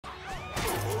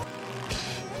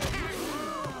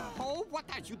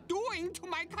are you doing to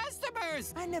my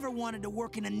customers? I never wanted to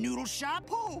work in a noodle shop.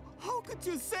 Oh, how could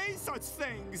you say such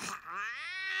things?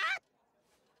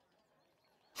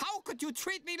 How could you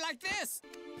treat me like this?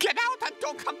 Get out and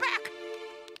don't come back!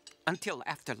 Until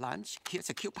after lunch, here's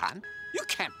a coupon. You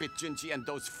can't beat Junji and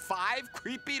those 5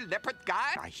 creepy leopard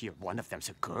guys. I hear one of them's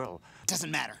a girl. Doesn't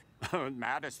matter. It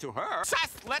matters to her.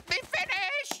 Just let me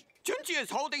finish! Junji is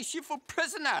holding Shifu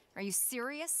prisoner. Are you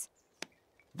serious?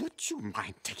 Would you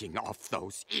mind taking off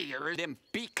those ears and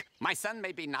beak? My son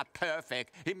may be not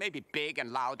perfect. He may be big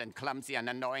and loud and clumsy and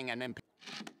annoying and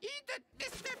Eat the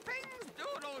Mr. Ping's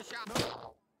noodle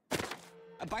shop.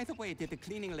 By the way, did the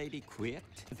cleaning lady quit?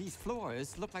 These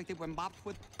floors look like they were mopped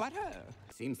with butter.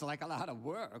 Seems like a lot of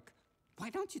work. Why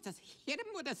don't you just hit him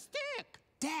with a stick?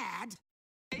 Dad?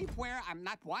 Where I'm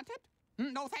not wanted?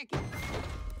 No, thank you.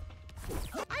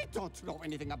 I don't know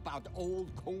anything about old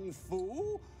kung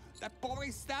fu. That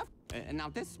boring stuff. And now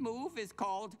this move is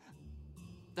called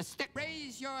the stick.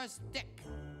 Raise your stick.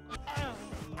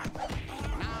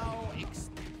 Now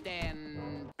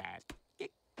extend. Bad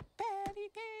kick, patty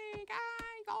cake,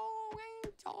 I'm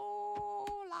going to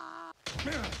lie.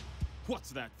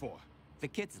 What's that for? The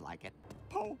kids like it.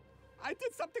 Po, I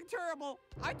did something terrible.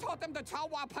 I taught them the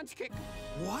Chawa punch kick.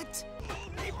 What?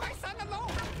 Leave my son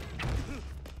alone.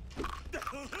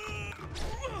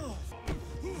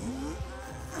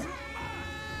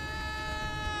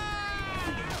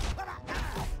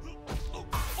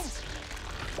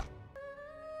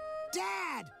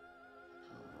 Dad!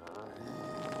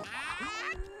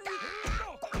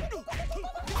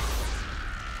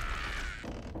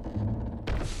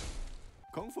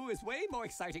 Kung Fu is way more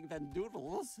exciting than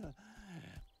doodles.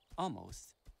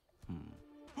 Almost.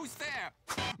 Who's there?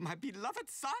 My beloved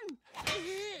son.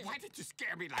 Why did you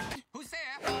scare me like that? Who's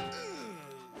there?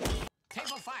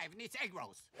 Table 5 needs egg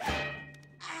rolls.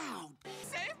 Ow!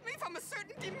 Save me from a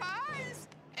certain demise.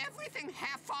 Everything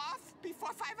half off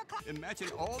before 5 o'clock. Imagine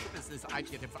all the business I'd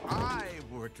get if I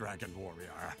were Dragon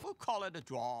Warrior. We'll call it a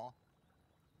draw.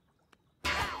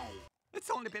 Ow! It's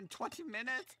only been 20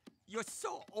 minutes. You're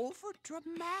so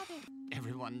over-dramatic.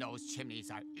 Everyone knows chimneys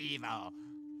are evil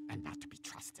and not to be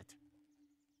trusted.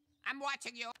 I'm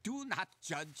watching you. Do not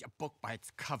judge a book by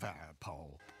its cover,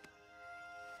 Po.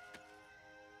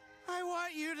 I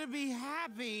want you to be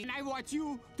happy. And I want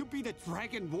you to be the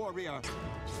Dragon Warrior.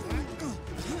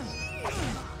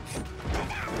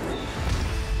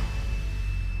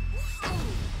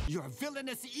 You're a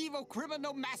villainous, evil,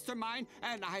 criminal mastermind,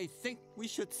 and I think we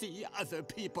should see other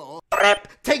people.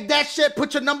 Take that shit,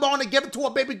 put your number on and give it to a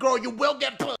baby girl, you will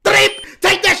get put.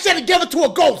 Take that shit and give it to a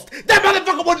ghost. That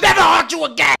motherfucker will never haunt you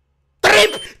again.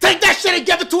 Take that shit and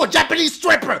give it to a Japanese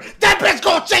stripper. That bitch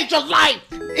gonna change your life.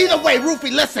 Either way,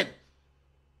 Rufy, listen.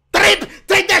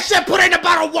 Take that shit, put it in a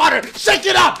bottle of water, shake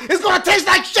it up. It's gonna taste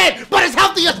like shit, but it's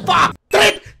healthy as fuck.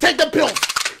 Take the pills,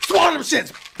 swallow them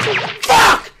shits.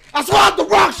 Fuck! I swallowed the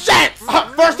wrong shit.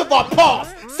 First of all, pause.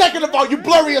 Second of all, you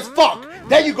blurry as fuck.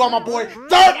 There you go, my boy.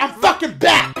 Third, I'm fucking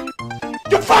back.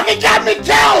 You fucking got me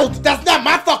killed. That's not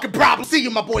my fucking problem. See you,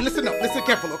 my boy. Listen up. Listen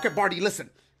carefully. Okay, Barty, listen.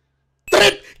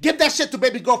 Give that shit to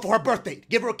baby girl for her birthday.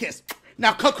 Give her a kiss.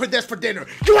 Now cook her this for dinner.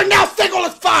 You are now single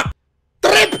as fuck.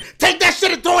 Take that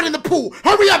shit and throw it in the pool.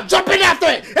 Hurry up, jump in after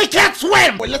it. It can't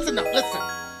swim. Wait, listen up, listen.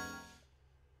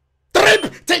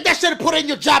 Take that shit and put it in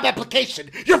your job application.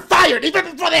 You're fired even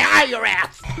before they hire your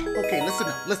ass. Okay, listen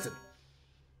up, listen.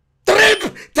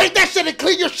 Take that shit and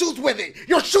clean your shoes with it.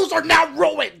 Your shoes are now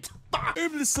ruined.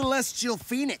 I'm the Celestial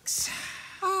Phoenix.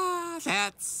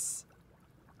 That's...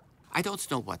 I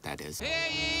don't know what that is.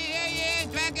 Hey,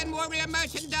 Dragon Warrior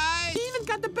merchandise! He even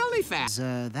got the belly fat. Is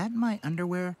that my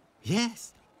underwear?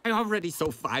 Yes. I already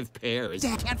sold 5 pairs.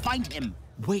 Dad, can't find him.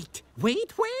 Wait.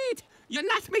 You're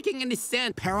not making any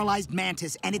sense. Paralyzed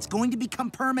mantis, and it's going to become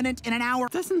permanent in an hour.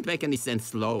 Doesn't make any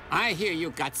sense, Lo. I hear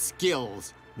you got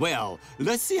skills. Well,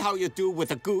 let's see how you do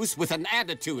with a goose with an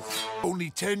attitude. Only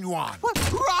 10 yuan. What?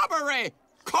 Robbery!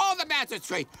 Call the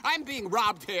magistrate. I'm being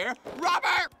robbed here.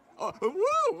 Robber!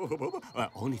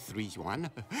 Only 3 yuan.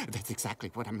 That's exactly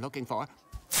what I'm looking for.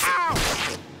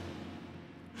 Ow!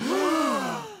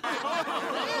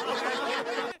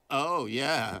 Oh,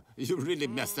 yeah. You really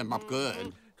messed them up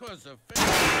good.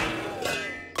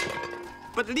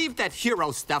 But leave that hero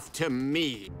stuff to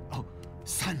me. Oh,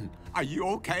 son, are you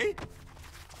okay?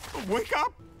 Wake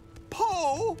up!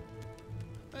 Po!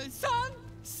 Son,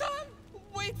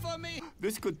 wait for me.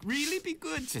 This could really be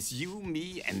good. Just you,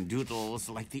 me, and Doodles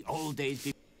like the old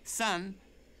days. Son,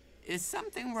 is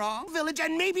something wrong? Village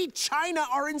and maybe China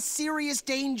are in serious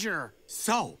danger.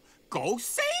 So, go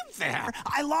save them.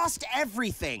 I lost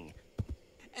everything.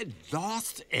 And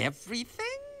lost everything?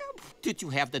 What did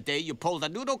you have the day you pulled a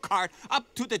noodle cart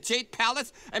up to the Jade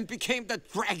Palace and became the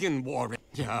Dragon Warrior?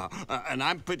 Yeah, and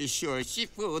I'm pretty sure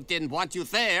Shifu didn't want you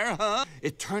there, huh?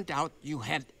 It turned out you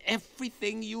had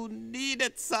everything you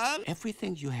needed, son.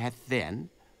 Everything you had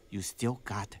then, you still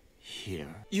got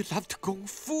here. You loved Kung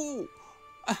Fu.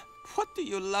 What do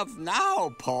you love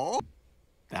now, Po?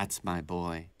 That's my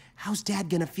boy. How's Dad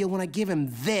gonna feel when I give him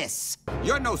this?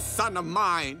 You're no son of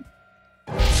mine.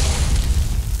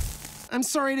 I'm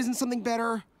sorry it isn't something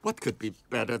better. What could be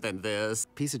better than this?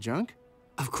 Piece of junk?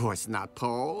 Of course not,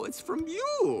 Po. It's from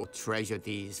you. Treasure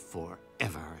these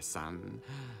forever, son.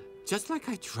 Just like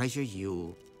I treasure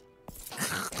you.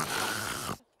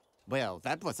 Well,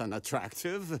 that was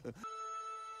unattractive.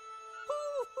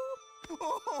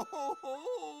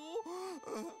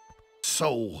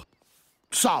 So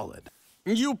solid.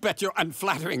 You bet your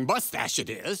unflattering mustache it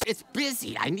is. It's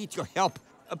busy. I need your help.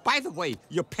 By the way,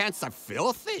 your pants are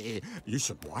filthy. You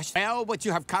should wash them. Well, would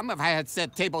you have come if I had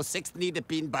said table 6 needed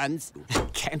bean buns?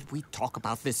 Can't we talk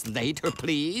about this later,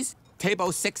 please?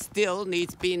 Table 6 still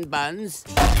needs bean buns.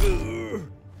 The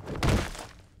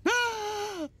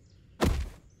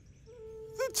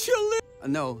chili.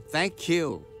 No, thank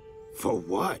you. For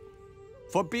what?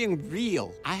 For being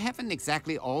real. I haven't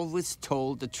exactly always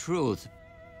told the truth,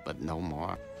 but no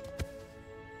more.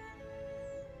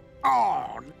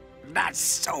 Oh, that's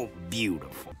so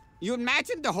beautiful. You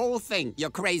imagined the whole thing. You're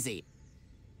crazy.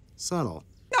 Subtle.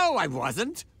 No, I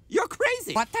wasn't. You're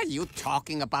crazy. What are you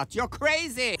talking about? You're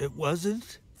crazy. It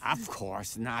wasn't? Of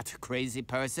course not, crazy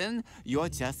person. You're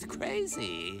just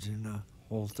crazy. In the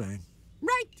whole thing.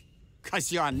 Right.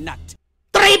 'Cause you're a nut.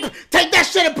 Threep! Take that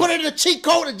shit and put it in the cheat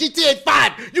code in GTA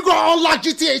 5. You gonna unlock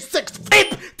GTA 6.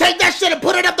 Threep! Take that shit and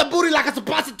put it up the booty like a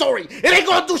suppository. It ain't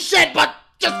gonna do shit, but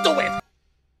just do it.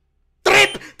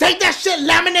 Threep! Take that shit,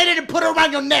 laminate it, and put it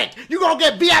around your neck. You gonna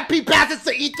get VIP passes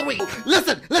to E3.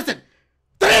 Listen.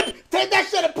 Threep! Take that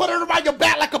shit and put it around your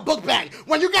back like a book bag.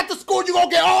 When you get to school, you gonna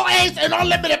get all A's and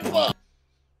unlimited points.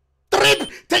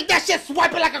 Threep! Take that shit,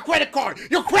 swipe it like a credit card.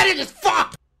 Your credit is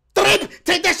fucked. Threep!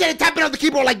 Take that shit and tap it on the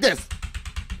keyboard like this.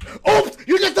 Oops!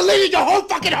 You just deleted your whole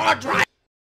fucking hard drive!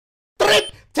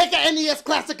 Threep! Take an NES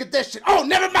Classic Edition. Oh,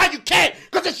 never mind, you can't,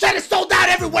 because the shit is sold out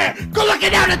everywhere! Go look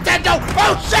it down, Nintendo!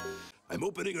 Oh, shit! I'm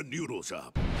opening a noodle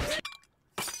shop.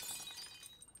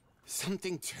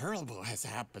 Something terrible has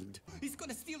happened. He's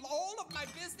gonna steal all of my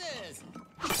business.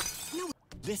 No,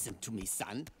 listen to me,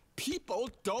 son. People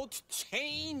don't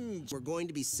change. We're going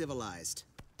to be civilized.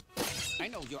 I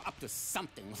know you're up to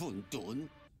something, Hundun.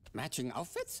 Matching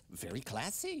outfits? Very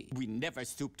classy. We never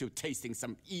stoop to tasting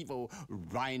some evil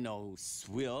rhino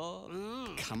swill.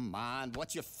 Come on,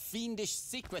 what's your fiendish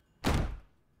secret?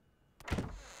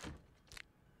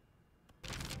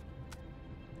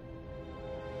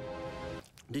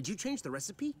 Did you change the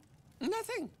recipe?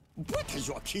 Nothing. What are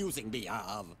you accusing me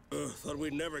of? Thought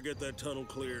we'd never get that tunnel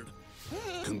cleared.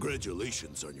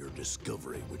 Congratulations on your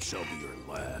discovery, which shall be your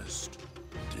last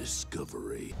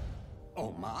discovery.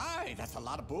 Oh my, that's a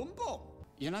lot of boom boom.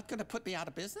 You're not gonna put me out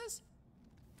of business?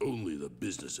 Only the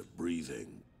business of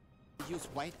breathing. Use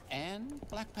white and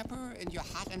black pepper in your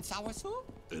hot and sour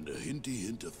soup? And a hinty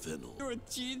hint of fennel. You're a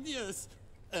genius.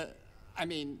 I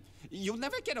mean, you'll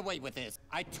never get away with this.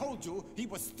 I told you he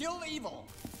was still evil.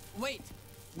 Wait,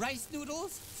 rice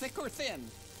noodles, thick or thin?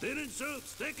 Thin and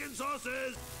soups, thick and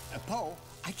sauces. Po,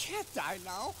 I can't die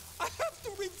now. I have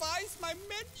to revise my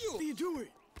menu. What are you doing?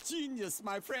 Genius,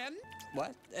 my friend.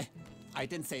 What? I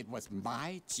didn't say it was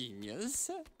my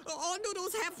genius. All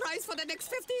noodles have fries for the next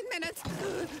 15 minutes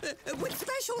with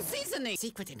special seasoning.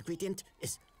 Secret ingredient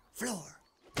is flour.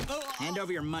 Hand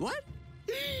over your money. What?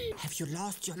 Have you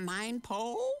lost your mind,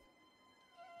 Po?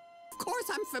 Of course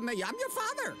I'm familiar. I'm your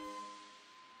father.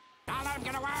 Don't let him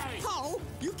get away! Po,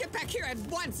 you get back here at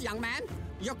once, young man.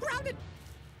 You're grounded.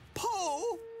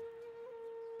 Po!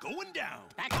 Going down.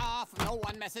 Back off. No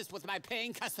one messes with my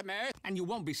paying customers. And you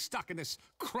won't be stuck in this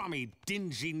crummy,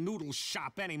 dingy noodle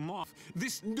shop anymore.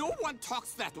 This... No one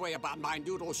talks that way about my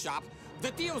noodle shop.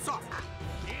 The deal's off.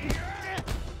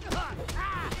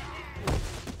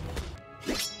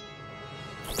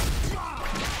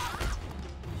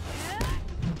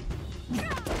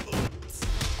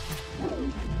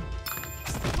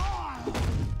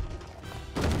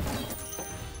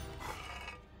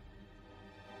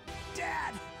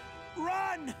 Dad!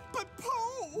 Run! But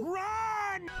Po!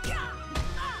 Run!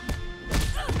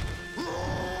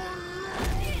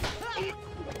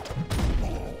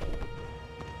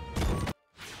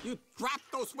 You drop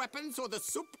those weapons or the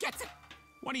soup gets it.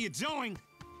 What are you doing?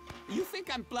 You think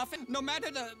I'm bluffing? No matter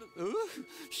the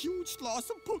huge loss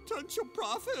of potential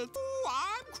profit. Ooh,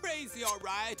 I'm crazy, all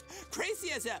right.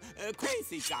 Crazy as a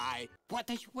crazy guy. What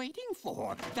are you waiting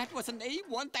for? That was an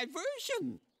A1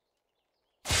 diversion.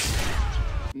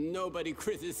 Nobody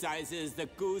criticizes the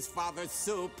Goose Father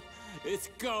soup. It's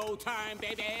go time,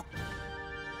 baby.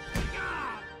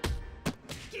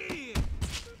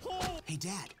 Hey,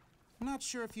 Dad. I'm not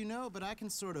sure if you know, but I can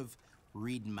sort of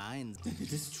read minds.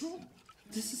 It is true.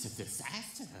 This is a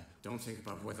disaster. Don't think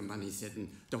about where the money's hidden.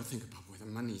 Don't think about where the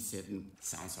money's hidden.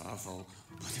 Sounds awful.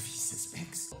 What if he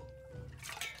suspects?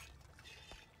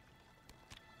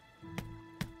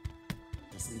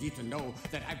 Doesn't need to know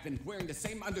that I've been wearing the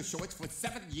same undershorts for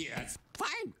 7 years.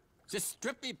 Fine. Just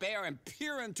strip me bare and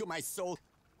peer into my soul.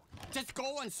 Just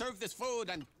go and serve this food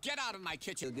and get out of my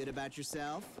kitchen. Feel good about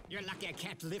yourself? You're lucky I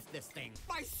can't lift this thing.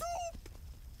 My soup!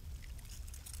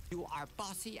 You are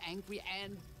bossy, angry,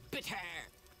 and bitter.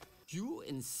 You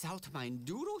insult my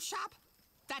noodle shop?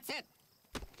 That's it.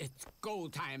 It's go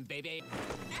time, baby.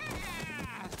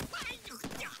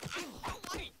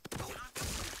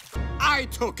 I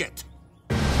took it.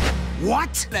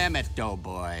 What? Slam it,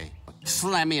 doughboy.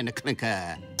 Slam me in the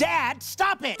clinker. Dad,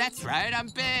 stop it! That's right, I'm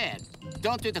bad.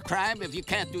 Don't do the crime if you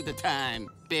can't do the time.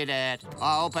 Bid it.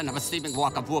 I'll open up a steaming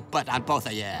walk of whoop butt on both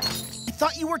of you. I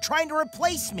thought you were trying to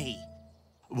replace me.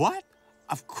 What?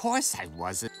 Of course I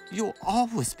wasn't. You'll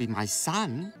always be my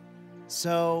son.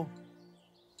 So?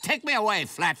 Take me away,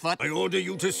 Flatfoot. I order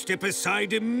you to step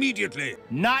aside immediately.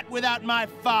 Not without my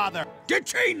father.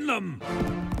 Detain them!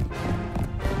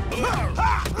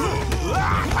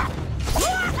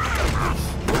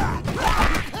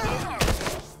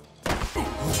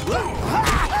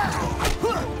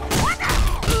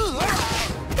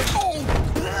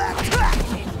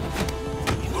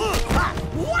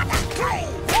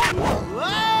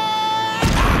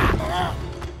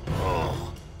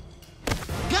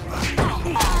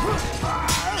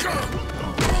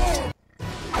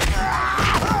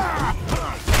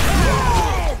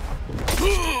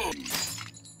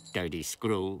 Dirty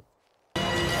screw.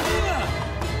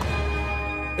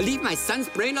 Leave my son's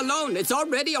brain alone. It's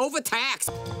already overtaxed.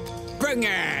 Bring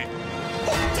it.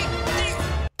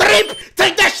 Trip!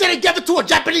 Take that shit and give it to a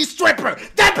Japanese stripper!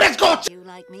 That bitch gon' You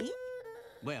like me?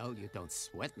 Well, you don't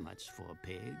sweat much for a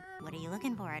pig. What are you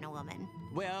looking for in a woman?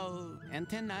 Well,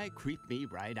 antennae creep me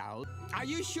right out. Are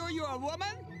you sure you're a woman?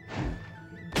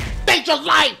 Take your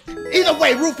life! Either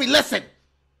way, Rufy, listen!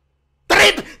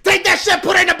 Trip! Take that shit,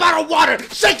 put it in a bottle of water,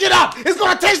 shake it up! It's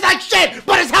gonna taste like shit,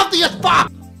 but it's healthy as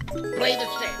fuck! Play the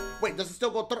shit. Wait, does it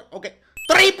still go through? Okay.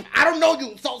 Trip! I don't know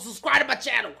you, so subscribe to my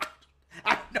channel.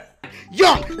 I know.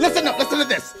 Young, listen up, listen to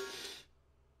this.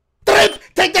 Trip!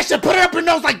 Take that shit, put it up your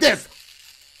nose like this.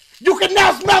 You can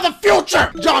now smell the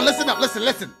future! John, listen up,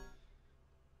 listen.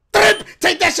 Trip!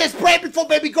 Take that shit, spray it before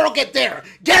baby girl get there.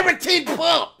 Guaranteed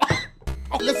pull!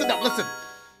 Oh, listen up, listen.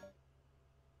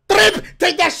 Trip!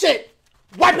 Take that shit!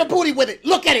 Wipe your booty with it,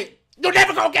 look at it! You're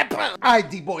never gonna get pulled! Alright,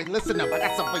 D-boy, listen up, I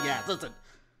got something for your ass, listen.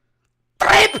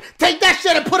 Trip! Take that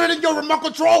shit and put it in your remote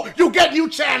control, you get new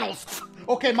channels!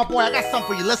 Okay, my boy, I got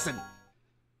something for you, listen.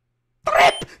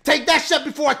 Trip! Take that shit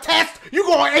before a test, you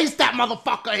gonna ace that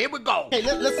motherfucker, here we go. Okay,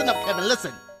 listen up, Kevin,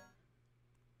 listen.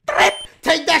 Trip!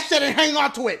 Take that shit and hang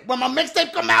on to it. When my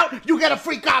mixtape come out, you get a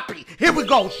free copy. Here we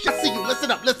go, I see you, listen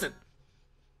up, listen.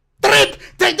 Trip!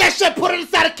 Take that shit, put it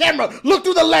inside a camera, look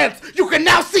through the lens, you can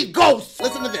now see ghosts.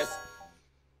 Listen to this.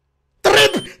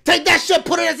 Trip! Take that shit,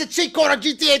 put it as a cheat code on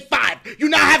GTA 5. You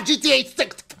now have GTA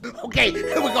 6. Okay,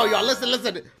 here we go, y'all.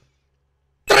 Listen.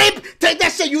 Trip! Take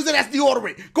that shit, use it as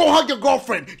deodorant. Go hug your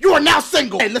girlfriend. You are now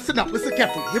single. Hey, listen up, listen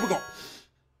carefully. Here we go.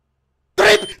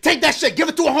 Trip! Take that shit, give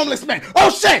it to a homeless man. Oh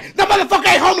shit! That motherfucker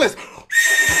ain't homeless!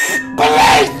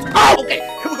 Police! Oh! Okay,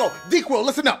 here we go. D-Quill,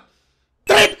 listen up.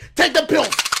 Trip! Take the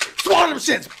pills. Swallow them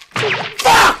shits.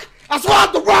 Fuck! I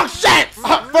swallowed the wrong shit!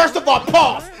 First of all,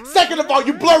 pause. Second of all,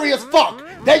 you blurry as fuck.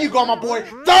 There you go, my boy.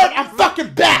 Third, I'm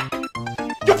fucking back.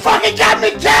 You fucking got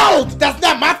me killed! That's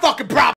not my fucking problem.